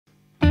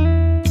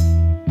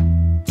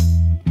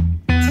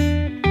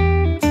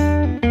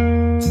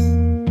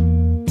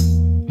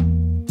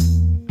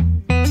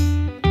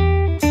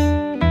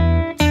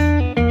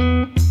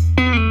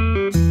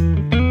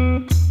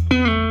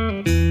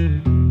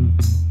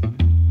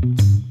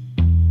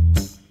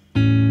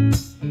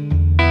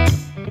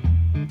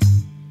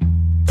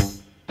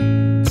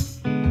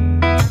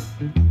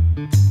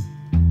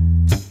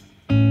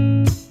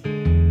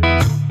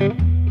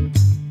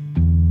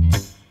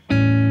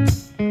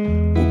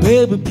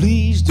baby,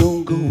 please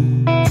don't go.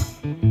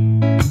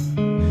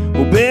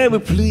 Oh, baby,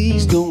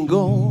 please don't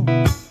go.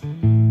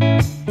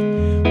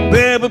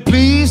 Baby,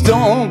 please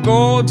don't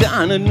go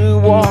down to New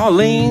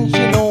Orleans.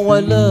 You know I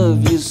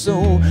love you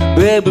so.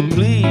 Baby,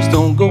 please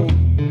don't go.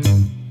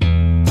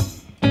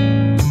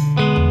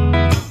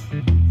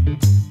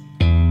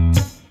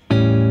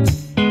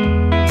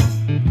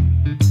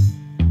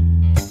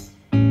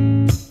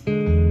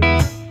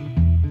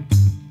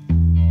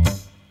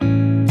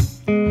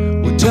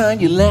 Well,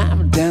 turn your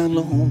lamp down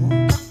low.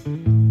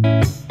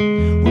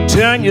 Well,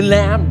 turn your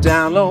lamp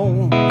down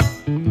low.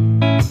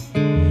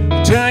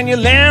 Turn your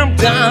lamp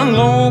down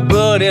low,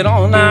 put it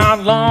on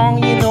out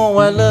long. You know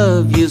I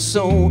love you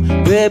so.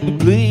 Baby,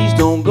 please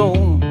don't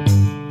go.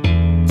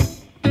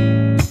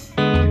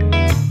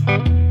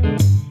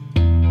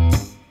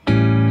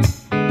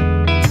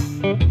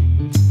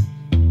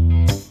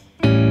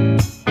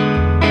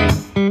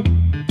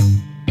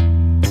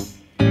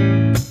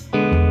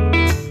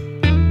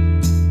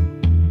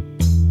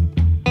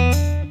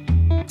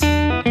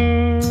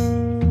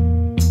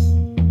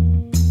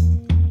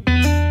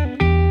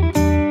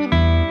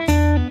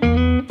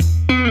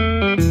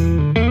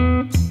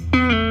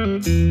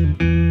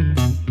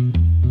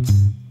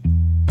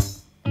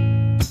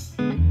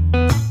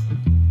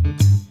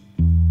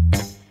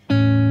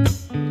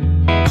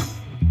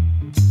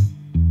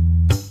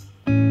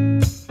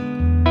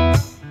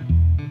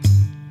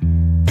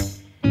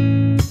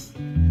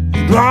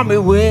 Brought me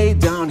way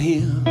down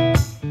here.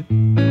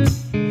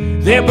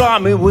 They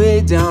brought me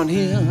way down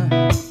here.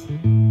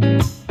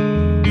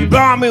 You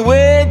brought me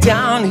way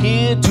down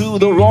here to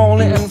the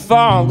rolling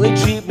fog. They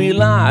treat me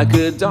like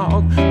a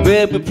dog.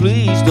 Baby,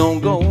 please don't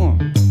go.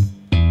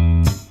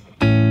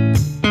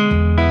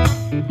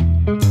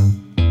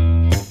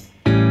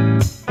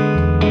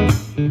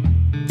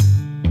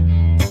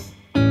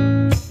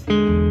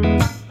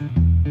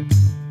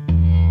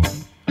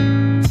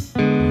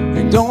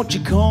 And don't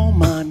you call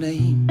my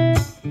name.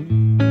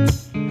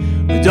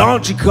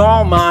 Don't you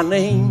call my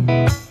name.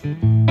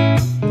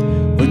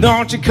 Well,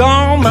 don't you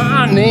call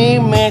my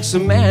name. Makes a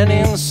man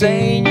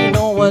insane. You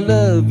know I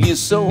love you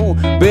so.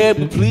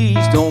 Baby,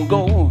 please don't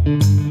go.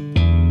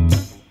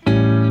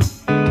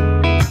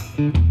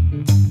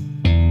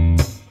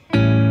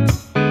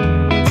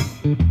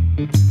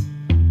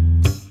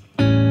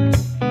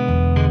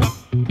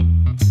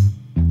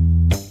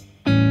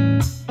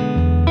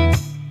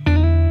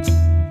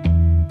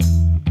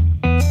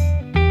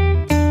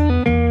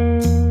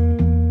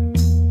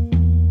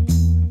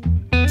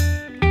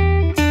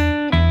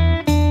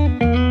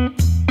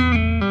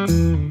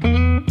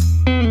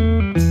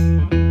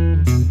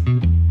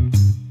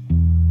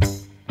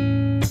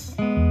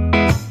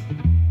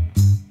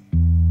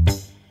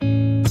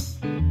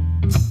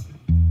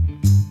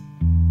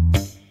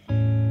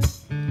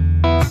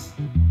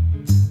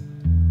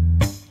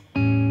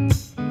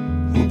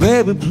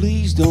 Baby,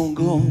 please don't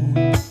go.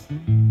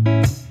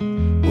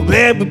 Oh,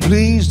 baby,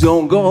 please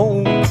don't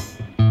go.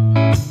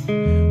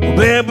 Oh,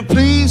 baby,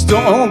 please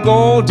don't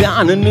go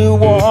down to New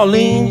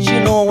Orleans. You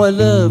know I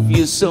love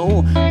you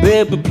so.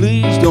 Baby,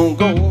 please don't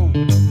go.